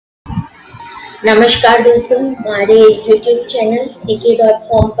नमस्कार दोस्तों, हमारे YouTube चैनल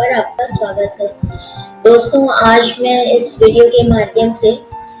ck.com पर आपका स्वागत है। दोस्तों, आज मैं इस वीडियो के माध्यम से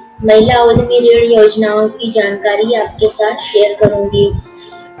महिला उद्यमी ऋण योजनाओं की जानकारी आपके साथ शेयर करूंगी।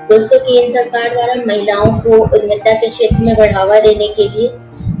 दोस्तों, केंद्र सरकार द्वारा महिलाओं को उद्यमिता के क्षेत्र में बढ़ावा देने के लिए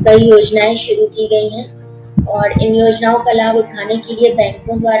कई योजनाएं शुरू की गई हैं और इन योजनाओं का लाभ उठाने के लिए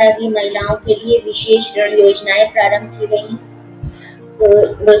बैंकों द्वारा भी महिलाओं के लिए विशेष ऋण योजनाएं प्रारंभ की गई हैं। तो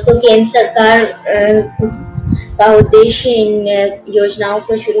दोस्तों, केंद्र सरकार का उद्देश्य इन योजनाओं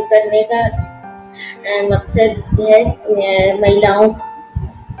को शुरू करने का मकसद है महिलाओं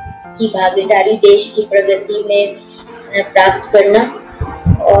की भागीदारी देश की प्रगति में प्राप्त करना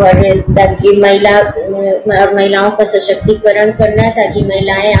और ताकि महिलाओं का सशक्तिकरण करना, ताकि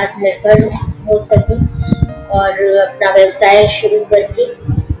महिलाएं आत्मनिर्भर हो सकें और अपना व्यवसाय शुरू करके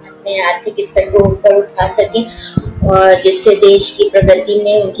अपने आर्थिक स्तर को ऊपर उठा सकें और जिससे देश की प्रगति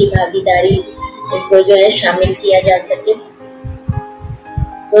में उनकी भागीदारी को जो है शामिल किया जा सके।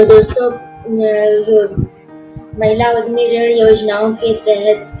 तो दोस्तों, महिला उद्यमी ऋण योजनाओं के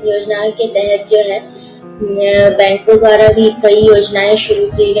तहत जो है बैंकों द्वारा भी कई योजनाएं शुरू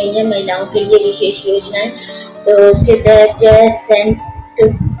की गई हैं, महिलाओं के लिए विशेष योजनाएं। तो उसके तहत जो है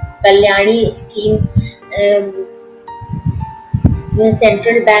Kalyani scheme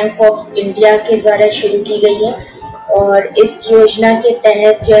central bank of India के द्वारा शुरू की गई है और इस योजना के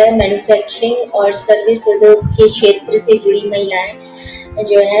तहत जो है मैन्युफैक्चरिंग और सर्विस उद्योग के क्षेत्र से जुड़ी महिलाएं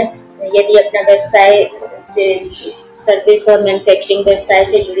जो है, यदि अपना व्यवसाय से सर्विस और मैन्युफैक्चरिंग व्यवसाय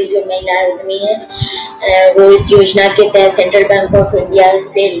से जुड़ी जो महिलाएं उद्यमी हैं, वो इस योजना के तहत सेंट्रल बैंक ऑफ इंडिया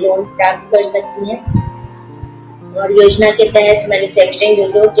से लोन प्राप्त कर सकती हैं। और योजना के तहत मैन्युफैक्चरिंग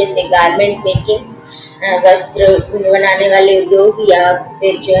उद्योग जैसे गारमेंट मेकिंग, वस्त्र बनाने वाले उद्योग या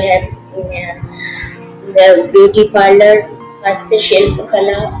फिर जो है ब्यूटी पार्लर, हस्तशिल्प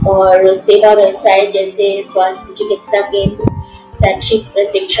कला और सेवा व्यवसाय जैसे स्वास्थ्य चिकित्सा केंद्र, शैक्षिक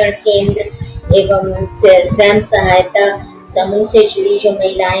प्रशिक्षण केंद्र एवं स्वयं सहायता समूह से जुड़ी जो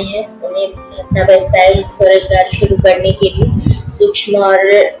महिलाएं हैं, उन्हें अपना व्यवसाय स्वरोजगार शुरू करने के लिए सूक्ष्म और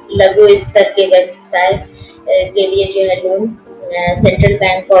लघु स्तर के व्यवसाय के लिए जो है loan central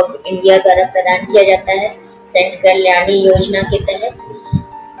bank of India द्वारा प्रदान किया जाता है सेंट कल्याणी योजना के तहत।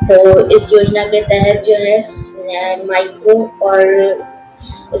 तो इस योजना के तहत जो है माइक्रो और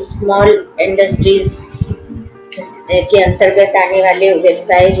स्मॉल इंडस्ट्रीज के अंतर्गत आने वाले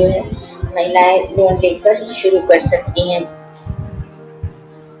व्यवसाय जो है महिलाएं लोन लेकर शुरू कर सकती हैं।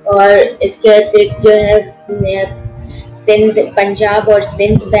 और इसके अतिरिक्त जो है पंजाब और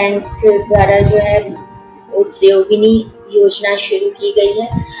सिंध बैंक द्वारा जो है उद्योगिनी योजना शुरू की गई है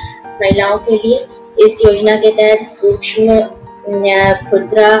महिलाओं के लिए। इस योजना के तहत सूक्ष्म,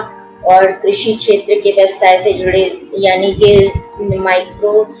 खुदरा और कृषि क्षेत्र के व्यवसाय से जुड़े यानी कि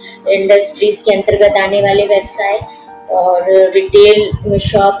माइक्रो इंडस्ट्रीज के अंतर्गत आने वाले व्यवसाय और रिटेल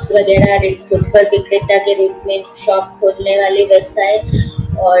शॉप्स वगैरह, फुटकर विक्रेता के रूप में शॉप खोलने वाले व्यवसाय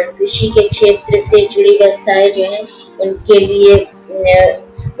और कृषि के क्षेत्र से जुड़ी व्यवसाय जो है उनके लिए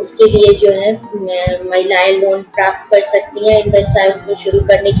उसके लिए जो है महिलाएं लोन प्राप्त कर सकती हैं इन व्यवसायों को शुरू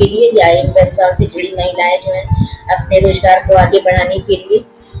करने के लिए, या इन व्यवसायों से जुड़ी महिलाएं जो है अपने रोजगार को आगे बढ़ाने के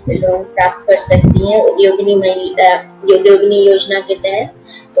लिए लोन प्राप्त कर सकती हैं उद्योगिनी योजना के तहत।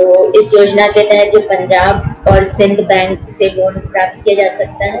 तो इस योजना के तहत जो पंजाब और सिंध बैंक से लोन प्राप्त किया जा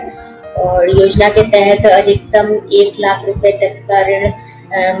सकता है और योजना के तहत अधिकतम 1 लाख रुपए तक का ऋण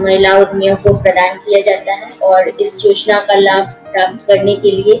महिला उद्यमियों को प्रदान किया जाता है। और इस योजना का लाभ प्राप्त करने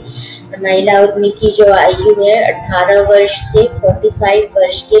के लिए महिला उद्यमी की जो आयु है 18 वर्ष से 45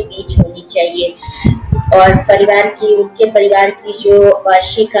 वर्ष के बीच होनी चाहिए और उनके परिवार की जो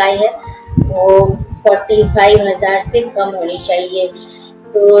वार्षिक आय है वो 45,000 से कम होनी चाहिए।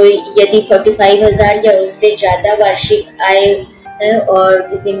 तो यदि 45,000 या उससे ज्यादा वार्षिक आय है और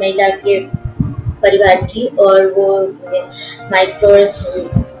किसी महिला के परिवार की और वो माइक्रो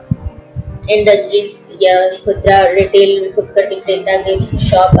इंडस्ट्रीज या खुदरा रिटेल फुटकर विक्रेता के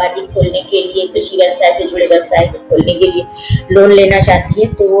शॉप आदि खोलने के लिए, कृषि व्यवसाय से जुड़े व्यवसाय को खोलने के लिए लोन लेना चाहती है,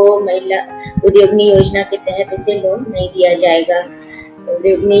 तो वो महिला उद्योगिनी योजना के तहत इसे लोन नहीं दिया जाएगा।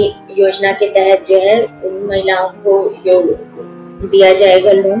 उद्योगिनी योजना के तहत जो है उन महिलाओं को जो दिया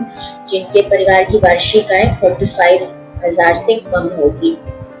जाएगा लोन जिनके परिवार की वार्षिक आय 45,000 से कम होगी।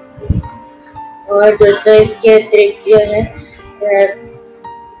 और दोस्तों, इसके अतिरिक्त जो है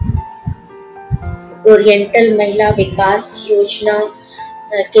ओरिएंटल महिला विकास योजना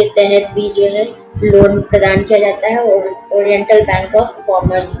के तहत भी जो है लोन प्रदान किया जाता है और ओरिएंटल बैंक ऑफ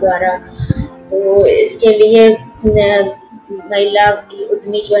कॉमर्स द्वारा। तो इसके लिए महिला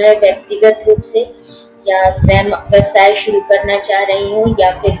उद्यमी जो है व्यक्तिगत रूप से या स्वयं व्यवसाय शुरू करना चाह रही हूँ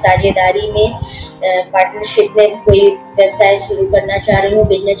या फिर साझेदारी में पार्टनरशिप में कोई व्यवसाय शुरू करना चाह रही हूँ,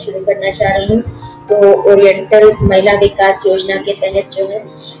 बिजनेस शुरू करना चाह रही हूँ, तो ओरिएंटल महिला विकास योजना के तहत जो है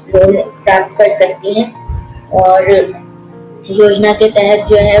लोन प्राप्त कर सकती हैं। और योजना के तहत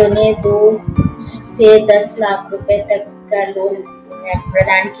जो है उन्हें 2 से 10 लाख रुपए तक का लोन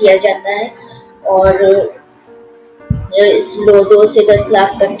प्रदान किया जाता है। और इस 2 से 10 लाख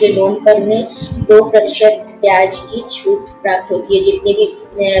तक के लोन पर में 2% ब्याज की छूट प्राप्त होती है। जितनी भी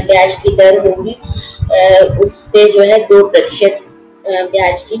ब्याज की दर होगी उस पे जो है 2%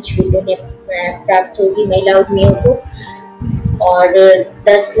 ब्याज की छूट उन्हें प्राप्त होगी महिला उद्यमियों को। और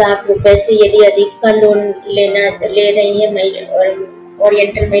 10 लाख रुपए से यदि अधिक का लोन ले रही है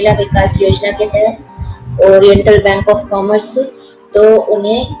ओरिएंटल महिला विकास योजना के तहत ओरिएंटल बैंक ऑफ कॉमर्स से, तो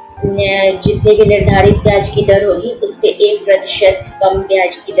उन्हें जितनी भी निर्धारित ब्याज की दर होगी उससे 1% कम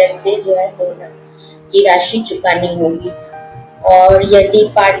ब्याज की दर से जो है लोन की राशि चुकानी होगी। और यदि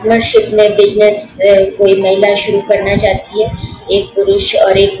पार्टनरशिप में बिजनेस कोई महिला शुरू करना चाहती है, एक पुरुष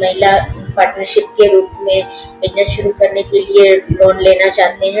और एक महिला पार्टनरशिप के रूप में बिजनेस शुरू करने के लिए लोन लेना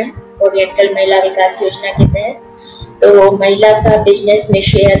चाहते हैं ओरिएंटल महिला विकास योजना के तहत, तो महिला का बिजनेस में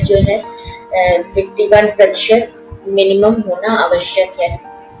शेयर जो है 51% मिनिमम होना आवश्यक है।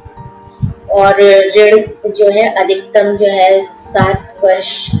 और ऋण जो है अधिकतम जो है 7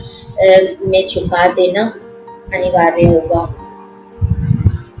 वर्ष में चुका देना अनिवार्य होगा।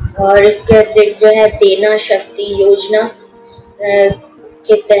 और इसके अतिरिक्त जो है देना शक्ति योजना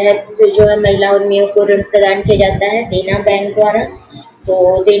के तहत जो है महिला उद्यमियों को ऋण प्रदान किया जाता है देना बैंक द्वारा।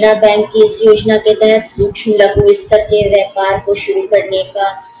 तो देना बैंक की इस योजना के तहत सूक्ष्म लघु स्तर के व्यापार को शुरू करने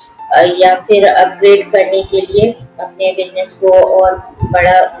का या फिर अपग्रेड करने के लिए अपने बिजनेस को और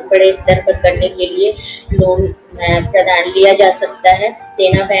बड़े स्तर पर करने के लिए लोन प्रदान लिया जा सकता है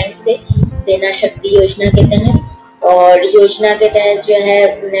देना बैंक से देना शक्ति योजना के तहत। और योजना के तहत जो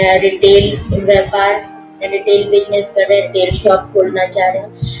है रिटेल बिजनेस कर रहे हैं, रिटेल शॉप खोलना चाह रहे हैं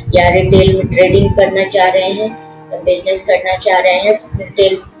या रिटेल में ट्रेडिंग करना चाह रहे हैं, बिजनेस करना चाह रहे हैं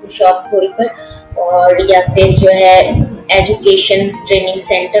रिटेल शॉप खोलकर, और या फिर जो है एजुकेशन ट्रेनिंग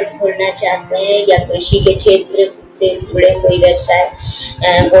सेंटर खोलना चाहते हैं या कृषि के क्षेत्र से जुड़े कोई व्यवसाय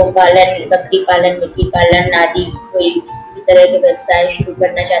गोपालन, बकरी पालन, मुर्गी पालन आदि कोई भी तरह के व्यवसाय शुरू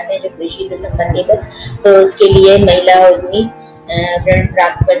करना चाहते हैं जो कृषि से संबंधित है, तो उसके लिए महिला उद्यमी ऋण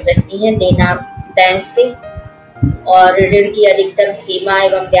प्राप्त कर सकती हैं देना बैंक से। और ऋण की अधिकतम सीमा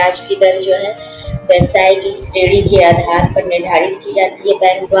एवं ब्याज की दर जो है व्यवसाय की श्रेणी के आधार पर निर्धारित की जाती है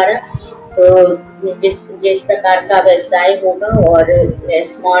बैंक द्वारा। तो जिस प्रकार का व्यवसाय होगा और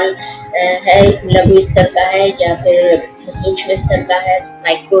स्मॉल है, लघु स्तर का है या फिर सूक्ष्म स्तर का है,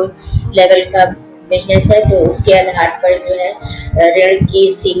 माइक्रो लेवल का बिजनेस है, तो उसके आधार पर जो है ऋण की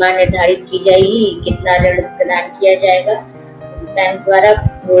सीमा निर्धारित की जाएगी, कितना ऋण प्रदान किया जाएगा बैंक द्वारा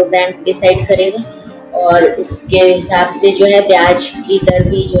वो बैंक डिसाइड करेगा। और उसके हिसाब से जो है ब्याज की दर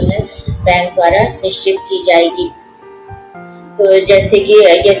भी जो है बैंक द्वारा निश्चित की जाएगी। तो जैसे कि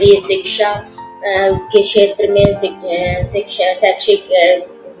यदि शिक्षा के क्षेत्र में शैक्षिक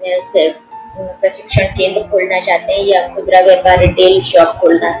प्रशिक्षण केंद्र खोलना चाहते हैं या खुदरा व्यापार रिटेल शॉप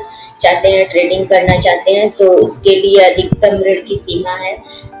खोलना चाहते हैं, ट्रेडिंग करना चाहते हैं, तो उसके लिए अधिकतम ऋण की सीमा है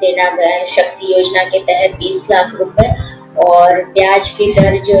देना शक्ति योजना के तहत 20 लाख रुपए और ब्याज की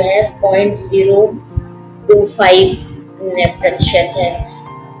दर जो है 0.25% है।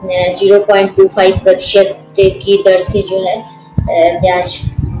 0.25% की दर से जो है ब्याज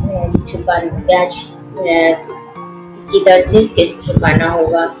की दर से किस्त चुकाना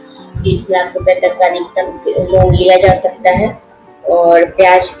होगा। 20 लाख रुपए तक का अधिकतम लोन लिया जा सकता है और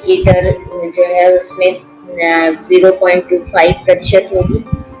ब्याज की दर जो है उसमें 0.25% होगी।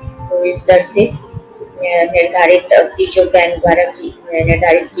 तो इस दर से निर्धारित अवधि जो बैंक द्वारा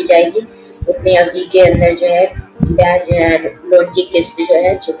निर्धारित की जाएगी उतनी अवधि के अंदर जो है ब्याज लोन की किस्त जो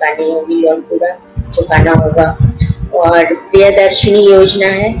है चुकानी होगी, लोन पूरा चुकाना होगा। और प्रियदर्शनी योजना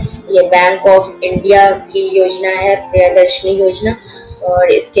है, ये बैंक ऑफ इंडिया की योजना है प्रियदर्शनी योजना,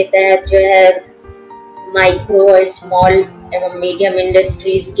 और इसके तहत जो है माइक्रो और स्मॉल एवं मीडियम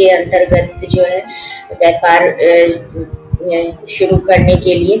इंडस्ट्रीज के अंतर्गत जो है व्यापार शुरू करने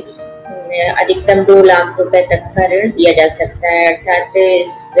के लिए अधिकतम 2 लाख रुपए तक का ऋण दिया जा सकता है। अर्थात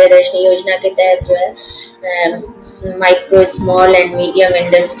इस प्रियदर्शनी योजना के तहत जो है micro small and medium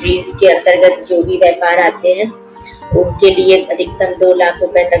industries के अंतर्गत जो भी व्यापार आते हैं उनके लिए अधिकतम 2 लाख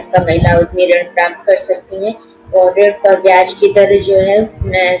रुपए तक का महिला उद्यमी ऋण प्राप्त कर सकती हैं। और ऋण पर ब्याज की दर जो है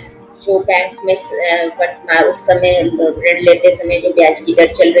जो बैंक में उस समय ऋण लेते समय जो ब्याज की दर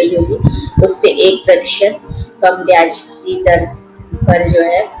चल रही होगी उससे 1% कम ब्याज की दर पर जो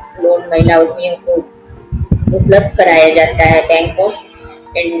है लोन महिला उद्यमियों को उपलब्ध कराया जाता है बैंक ऑफ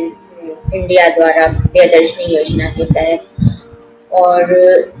इंडिया द्वारा प्रियदर्शनी योजना के तहत। और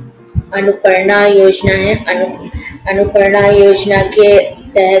अनुप्रेरणा योजना है। अनुप्रेरणा योजना के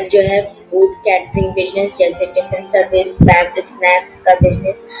तहत जो है फूड कैटरिंग बिजनेस जैसे टिफिन सर्विस, पैक्ड स्नैक्स का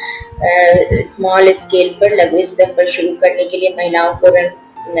बिजनेस स्मॉल स्केल पर, लघु स्तर पर शुरू करने के लिए महिलाओं को ऋण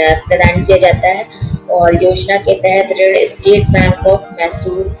प्रदान किया जाता है। और योजना के तहत ऋण स्टेट बैंक ऑफ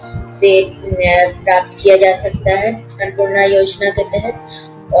मैसूर से प्राप्त किया जा सकता है अन्नपूर्णा योजना के तहत।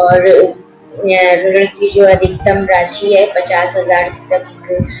 और ऋण की जो अधिकतम राशि है 50,000 तक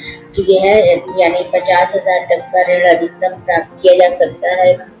की है, यानी 50,000 तक का ऋण अधिकतम प्राप्त किया जा सकता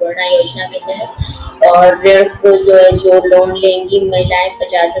है अन्नपूर्णा योजना के तहत। और ऋण को जो लोन लेंगी महिलाएं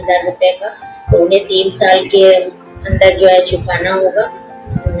 50,000 रुपए का, तो उन्हें 3 साल के अंदर जो है चुकाना होगा।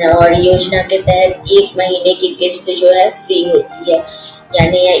 और योजना के तहत 1 महीने की किस्त जो है फ्री होती है,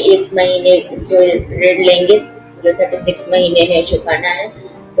 यानी 1 महीने जो ऋण लेंगे जो 36 महीने में चुकाना है,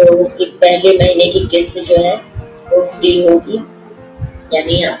 तो उसकी पहले महीने की किस्त जो है वो फ्री होगी,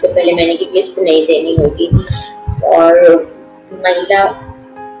 यानी आपको पहले महीने की किस्त नहीं देनी होगी। और महिला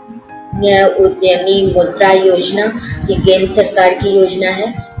उद्यमी मुद्रा योजना ये केंद्र सरकार की योजना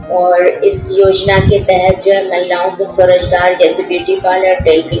है। और इस योजना के तहत जो है महिलाओं को स्वरोजगार जैसे beauty parlour,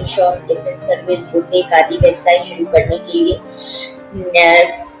 tailoring shop, tiffin service, boutique आदि व्यवसाय शुरू करने के लिए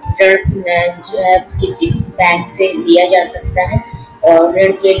ऋण जो है किसी बैंक से लिया जा सकता है। और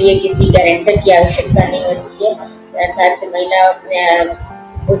ऋण के लिए किसी गारंटर की आवश्यकता नहीं होती है, अर्थात महिला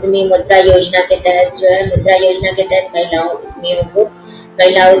उद्यमी मुद्रा योजना के तहत जो है मुद्रा योजना के तहत महिला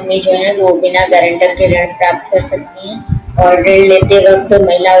उद्यमी जो है वो बिना गारंटर के ऋण प्राप्त कर सकती हैं। और ऋण लेते वक्त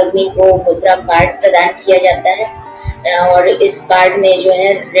महिला उद्यमी को मुद्रा कार्ड प्रदान किया जाता है। और इस कार्ड में जो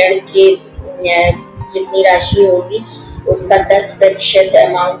है ऋण की जितनी राशि होगी उसका 10%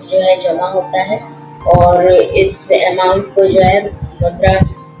 अमाउंट जो है जमा होता है। और इस अमाउंट को जो है मुद्रा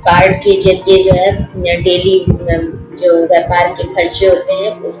कार्ड के जरिए जो है डेली जो व्यापार के खर्चे होते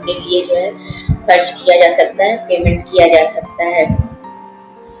हैं उसके लिए जो है खर्च किया जा सकता है, पेमेंट किया जा सकता है।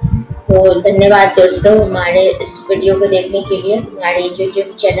 तो धन्यवाद दोस्तों, हमारे इस वीडियो को देखने के लिए हमारे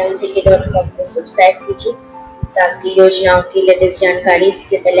यूट्यूब चैनल CK.com को सब्सक्राइब कीजिए ताकि योजनाओं की लेटेस्ट जानकारी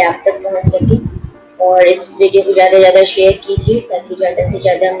इससे पहले आप तक पहुंच सके। और इस वीडियो को ज़्यादा से ज़्यादा शेयर कीजिए ताकि ज़्यादा से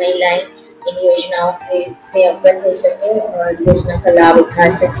ज़्यादा महिलाएं इन योजनाओं से अवगत हो सकें और योजना का लाभ उठा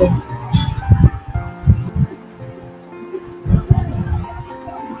सकें।